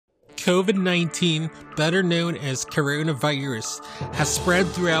COVID-19, better known as coronavirus, has spread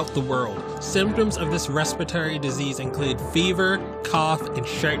throughout the world. Symptoms of this respiratory disease include fever, cough, and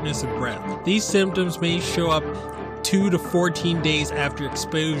shortness of breath. These symptoms may show up 2 to 14 days after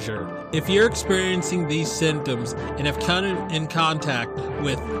exposure. If you're experiencing these symptoms and have come in contact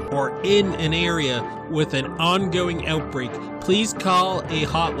with or in an area with an ongoing outbreak, please call a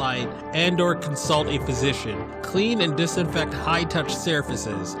hotline and/or consult a physician. Clean and disinfect high-touch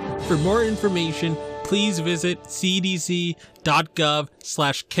surfaces. For more information, please visit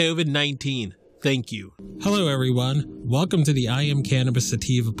cdc.gov/COVID-19. Thank you. Hello, everyone. Welcome to the I Am Cannabis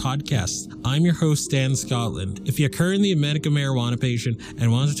Sativa podcast. I'm your host, Dan Scotland. If you're currently a medical marijuana patient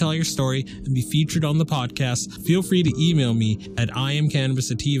and want to tell your story and be featured on the podcast, feel free to email me at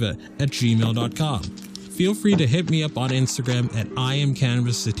iamcannabissativa@gmail.com. Feel free to hit me up on Instagram at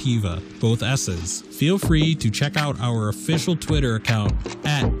iamcannabissativa, both S's. Feel free to check out our official Twitter account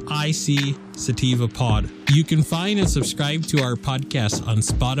at ICSativaPod. You can find and subscribe to our podcast on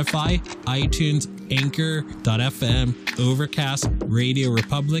Spotify, iTunes, Anchor.fm, Overcast, Radio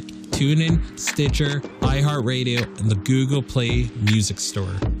Republic, TuneIn, Stitcher, iHeartRadio, and the Google Play Music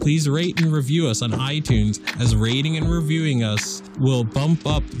Store. Please rate and review us on iTunes, as rating and reviewing us will bump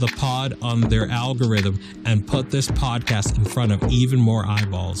up the pod on their algorithm and put this podcast in front of even more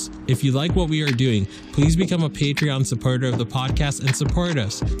eyeballs. If you like what we are doing, please become a Patreon supporter of the podcast and support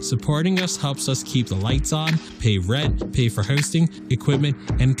us. Supporting us helps us keep the lights on, pay rent, pay for hosting, equipment,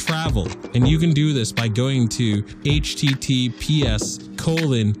 and travel. And you can do this by going to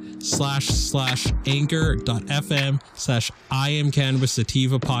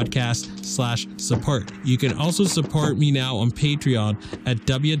https://anchor.fm/iamcannabissativa podcast/support. You can also support me now on Patreon at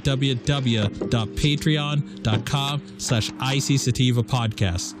www.patreon.com/ICSativa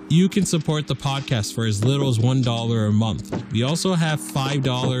podcast. You can support the podcast for as little as $1 a month. We also have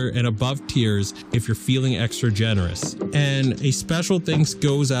 $5 and above tiers if you're feeling extra generous. And a special thanks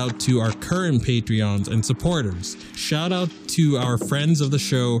goes out to our current Patreons and supporters. Shout out to our friends of the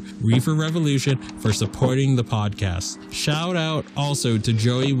show, Reefer Revolution, for supporting the podcast. Shout out also to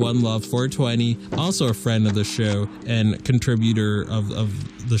Joey One Love 420, also a friend of the show and contributor of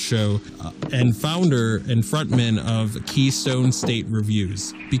the show, and founder and frontman of Keystone State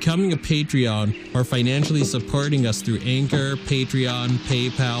Reviews. Becoming a Patreon or financially supporting us through Anchor, Patreon,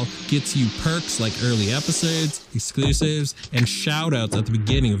 PayPal gets you perks like early episodes, exclusives, and shout outs at the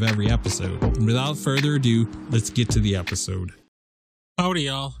beginning of every episode. And without further ado, let's get to the episode. Howdy,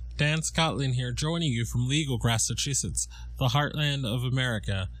 y'all. Dan Scotland here, joining you from Legal, Massachusetts, the heartland of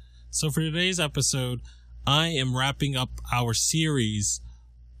America. So for today's episode, I am wrapping up our series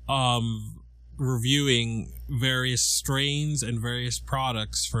reviewing various strains and various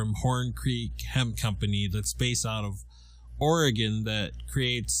products from Horn Creek Hemp Company that's based out of Oregon that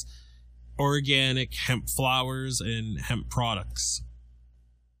creates organic hemp flowers and hemp products.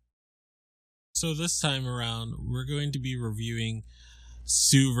 So this time around, we're going to be reviewing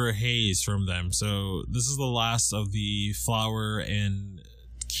Suver Haze from them. So this is the last of the flower and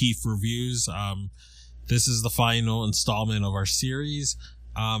keef reviews. This is the final installment of our series.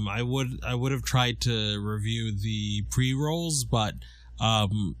 I would have tried to review the pre-rolls, but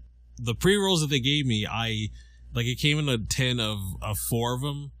the pre-rolls that they gave me, it came in a tin of 4 of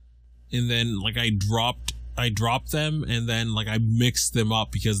them, and then I dropped them, and then I mixed them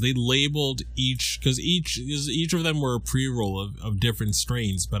up because they labeled each of them were a pre-roll of different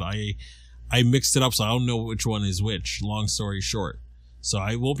strains, but I mixed it up, so I don't know which one is which, long story short. So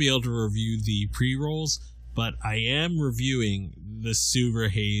I won't be able to review the pre-rolls, but I am reviewing the Suver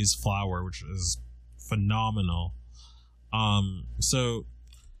Haze flower, which is phenomenal.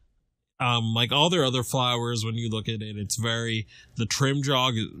 Like all their other flowers, when you look at it, the trim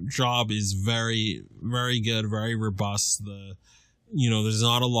job is very, very good, very robust. There's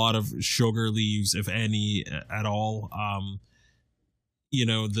not a lot of sugar leaves, if any, at all. You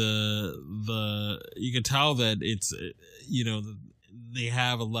can tell that it's, they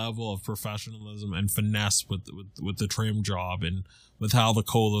have a level of professionalism and finesse with the trim job and with how the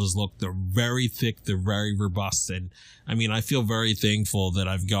colas look. They're very thick, they're very robust, and I feel very thankful that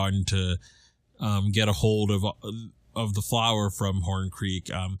I've gotten to get a hold of the flower from Horn Creek.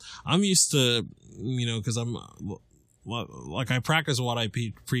 I'm used to, because I'm I practice what I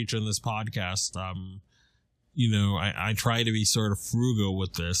preach in this podcast. I try to be sort of frugal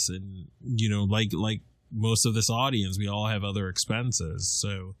with this, and like most of this audience, we all have other expenses.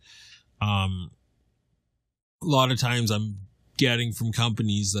 So, a lot of times I'm getting from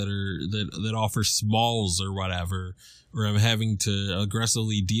companies that offer smalls or whatever, or I'm having to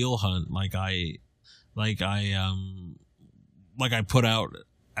aggressively deal hunt. I put out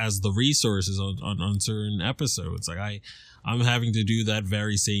as the resources on certain episodes. Like I'm having to do that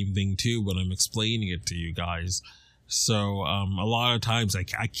very same thing too when I'm explaining it to you guys. So a lot of times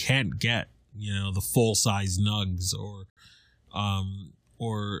I can't get, you know, the full size nugs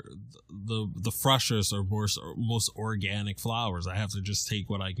or the freshest or most organic flowers. I have to just take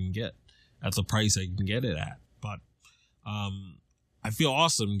what I can get at the price I can get it at. But I feel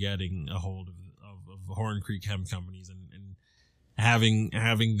awesome getting a hold of Horn Creek Hemp Companies and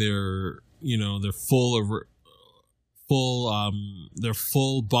having their, you know, their full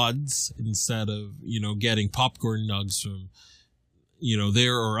buds instead of, you know, getting popcorn nugs from, you know,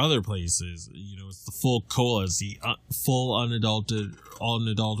 there or other places. You know, it's the full cola, it's the full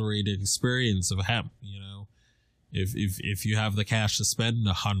unadulterated experience of hemp. You know, if you have the cash to spend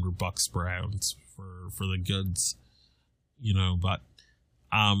 $100 per ounce for the goods, you know. But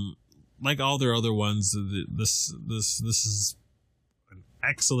like all their other ones, this is an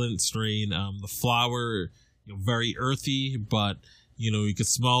excellent strain. The flower, you know, very earthy, but you know, you could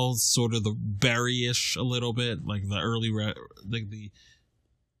smell sort of the berryish a little bit, like the early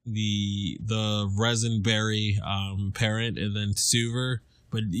the resin berry parent, and then suver.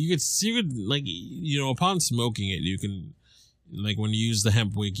 But you could like, you know, upon smoking it, you can, like when you use the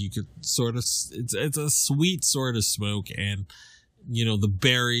hemp wick, you could sort of, it's a sweet sort of smoke, and you know, the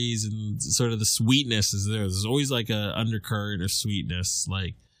berries and sort of the sweetness is there. There's always like a undercurrent or sweetness,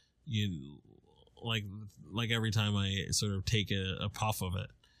 like like every time I sort of take a puff of it.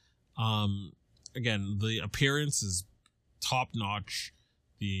 Again, the appearance is top notch,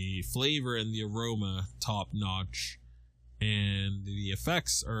 the flavor and the aroma top notch, and the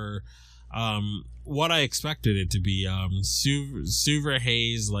effects are what I expected it to be. Suver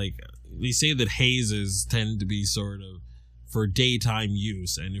haze, like they say that hazes tend to be sort of for daytime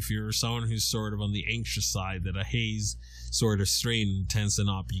use, and if you're someone who's sort of on the anxious side, that a haze sort of strain tends to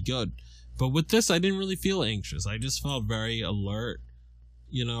not be good. But with this, I didn't really feel anxious. I just felt very alert.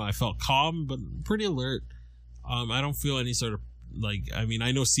 You know, I felt calm, but pretty alert. I don't feel any sort of, like, I mean,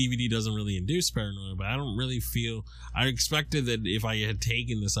 I know CBD doesn't really induce paranoia, but I don't really feel, I expected that if I had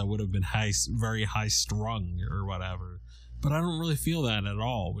taken this, I would have been very high strung or whatever. But I don't really feel that at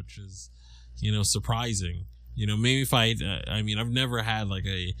all, which is, you know, surprising. You know, maybe if I mean, I've never had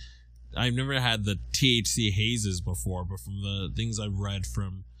the THC hazes before, but from the things I've read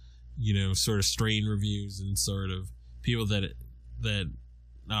from, you know, sort of strain reviews and sort of people that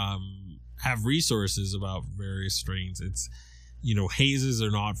have resources about various strains, it's, you know, hazes are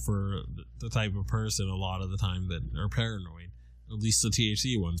not for the type of person a lot of the time that are paranoid, at least the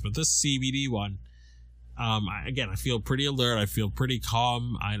THC ones. But this CBD one, I feel pretty alert. I feel pretty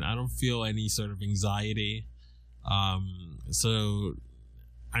calm. I don't feel any sort of anxiety. So,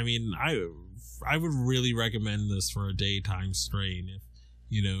 I mean, I would really recommend this for a daytime strain. If,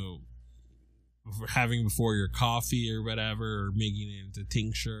 you know, having before your coffee or whatever, or making it into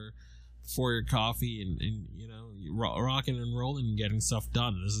tincture before your coffee, and you know, rocking and rolling and getting stuff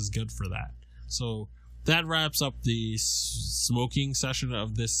done. This is good for that. So that wraps up the smoking session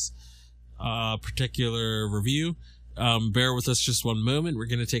of this particular review. Bear with us just one moment. We're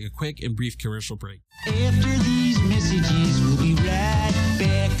going to take a quick and brief commercial break. After these messages, we'll be right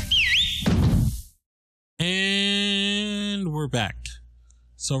back. And we're back.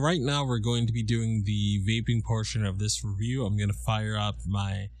 So right now we're going to be doing the vaping portion of this review. I'm going to fire up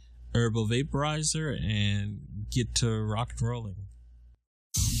my herbal vaporizer and get to rock and rolling.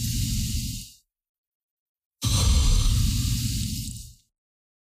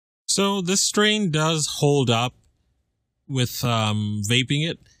 So this strain does hold up with vaping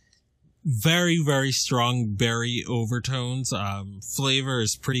it. Very, very strong berry overtones. Flavor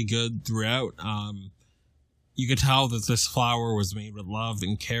is pretty good throughout. You could tell that this flower was made with love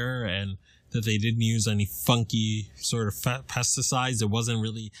and care, and that they didn't use any funky sort of pesticides. It wasn't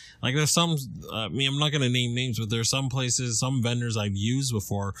really, like, there's some, I mean, I'm not going to name names, but there's some places, some vendors I've used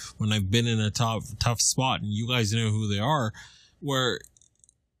before when I've been in a tough spot, and you guys know who they are, where,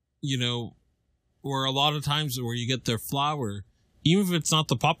 you know, where a lot of times where you get their flower, even if it's not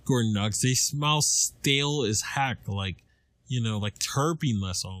the popcorn nugs, they smell stale as heck, like, you know, like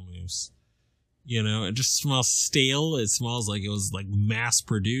terpene-less almost. You know, it just smells stale. It smells like it was like mass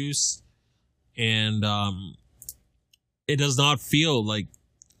produced, and it does not feel like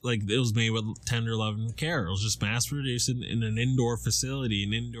it was made with tender love and care. It was just mass produced in an indoor facility,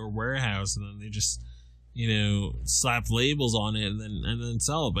 an indoor warehouse, and then they just, you know, slap labels on it and then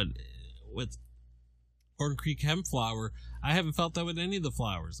sell it. But with Horn Creek hemp flower, I haven't felt that with any of the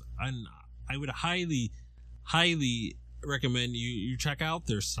flowers. And I would highly recommend you check out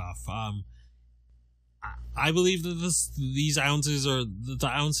their stuff. I believe that these ounces are the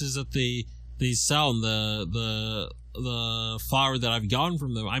ounces that they sell in the flower that I've gotten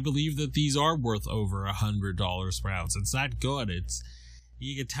from them. I believe that these are worth over $100 per ounce. It's that good.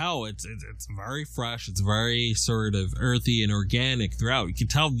 You can tell it's very fresh. It's very sort of earthy and organic throughout. You can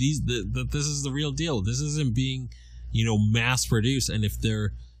tell that this is the real deal. This isn't being, mass produced. And if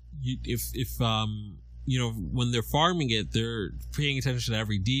when they're farming it, they're paying attention to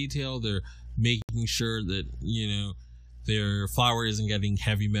every detail. They're making sure that, their flower isn't getting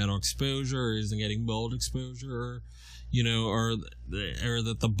heavy metal exposure, or isn't getting mold exposure, or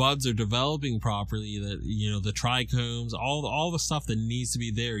that the buds are developing properly, that, the trichomes, all the stuff that needs to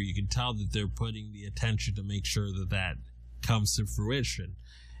be there. You can tell that they're putting the attention to make sure that comes to fruition.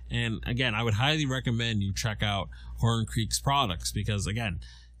 And again, I would highly recommend you check out Horn Creek's products, because again,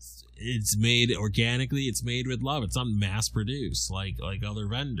 it's made organically, it's made with love. It's not mass produced like other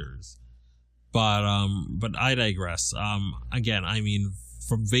vendors. But I digress. Again, I mean,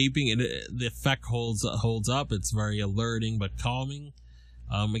 from vaping, the effect holds up. It's very alerting but calming.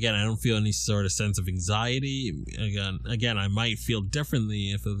 Again, I don't feel any sort of sense of anxiety. Again, I might feel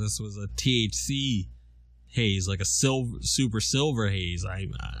differently if this was a THC haze, like a super silver haze. I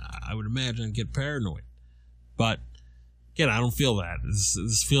would imagine I'd get paranoid. But again, I don't feel that.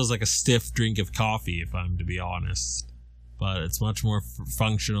 This feels like a stiff drink of coffee, if I'm to be honest. But it's much more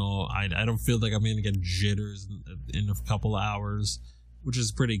functional. I don't feel like I'm going to get jitters in a couple of hours, which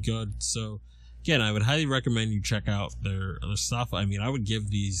is pretty good. So, again, I would highly recommend you check out their stuff. I mean, I would give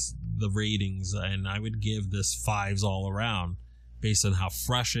these the ratings, and I would give this 5s all around, based on how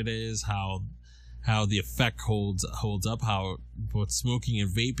fresh it is, how the effect holds up, how both smoking and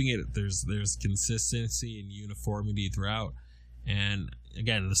vaping it, there's consistency and uniformity throughout. And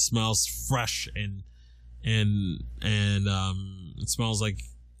again, the smell's fresh and it smells like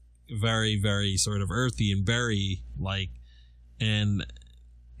very, very sort of earthy and berry like. And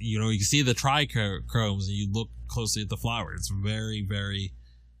you can see the trichomes, and you look closely at the flower. It's very, very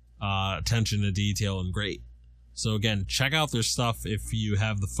attention to detail and great. So again, check out their stuff if you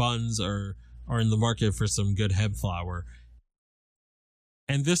have the funds or are in the market for some good hemp flower.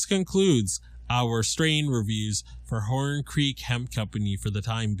 And this concludes our strain reviews for Horn Creek Hemp Company for the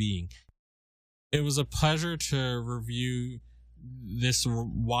time being. It was a pleasure to review this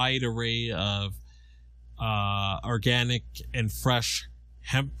wide array of organic and fresh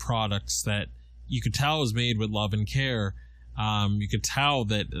hemp products that you could tell is made with love and care. You could tell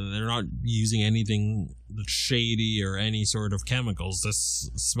that they're not using anything that's shady or any sort of chemicals.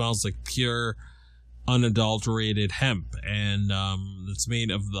 This smells like pure, unadulterated hemp, and it's made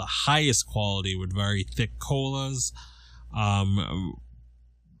of the highest quality with very thick colas,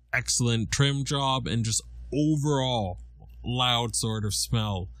 excellent trim job, and just overall loud sort of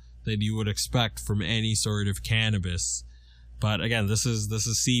smell that you would expect from any sort of cannabis. But again, this is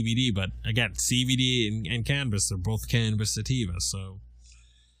CBD, but again, CBD and cannabis are both cannabis sativa. So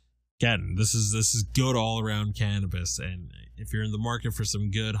again, this is good all around cannabis. And if you're in the market for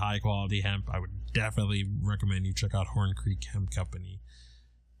some good high quality hemp, I would definitely recommend you check out Horn Creek Hemp Company.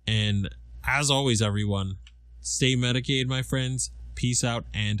 And as always, everyone, stay medicated, my friends. Peace out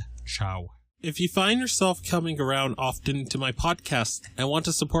and ciao. If you find yourself coming around often to my podcast and want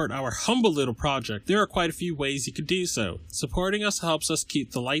to support our humble little project, there are quite a few ways you could do so. Supporting us helps us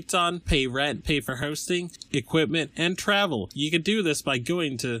keep the lights on, pay rent, pay for hosting, equipment, and travel. You can do this by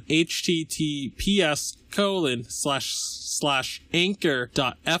going to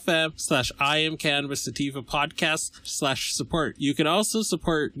https://anchor.fm/IamCannabisSativa/podcast/support. You can also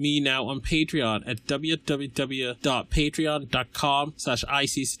support me now on Patreon at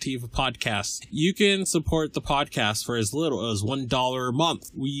www.patreon.com/ICSativa podcast. You can support the podcast for as little as $1 a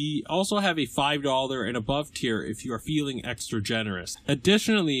month. We also have a $5 and above tier if you are feeling extra generous.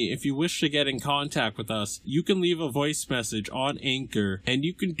 Additionally, if you wish to get in contact with us, you can leave a voice message on Anchor, and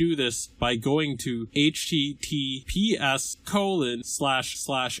you can do this by going to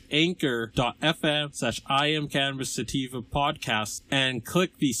https://anchor.fm/IamCannabisSativa podcast and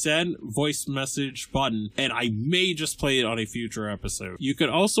click the send voice message button, and I may just play it on a future episode. You can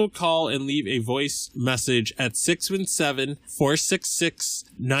also call and leave a voice message at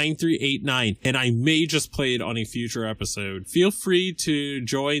 617-466-9389, and I may just play it on a future episode. Feel free to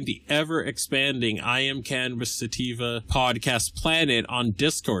join the ever-expanding I Am Cannabis Sativa podcast planet on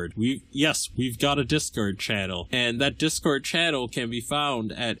Discord. We've got a Discord channel, and that Discord channel can be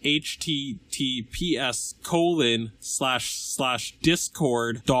found at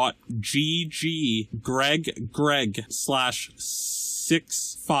https://discord.gg/greg//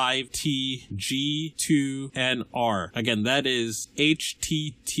 65TG2NR. Again, that is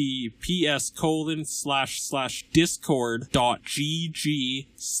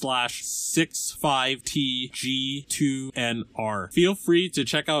https://discord.gg/65TG2NR. Feel free to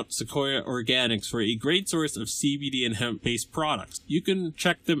check out Sequoia Organics for a great source of CBD and hemp-based products. You can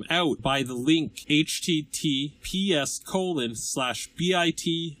check them out by the link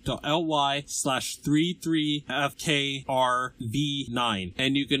https://bit.ly/33FKRV9,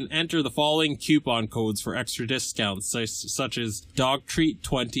 and you can enter the following coupon codes for extra discounts, such as Dog Treat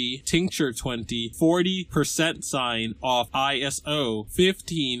 20, Tincture 20, 40% off ISO,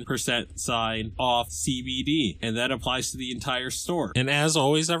 15% off CBD, and that applies to the entire store. And as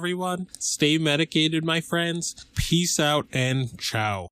always, everyone, stay medicated, my friends. Peace out and ciao.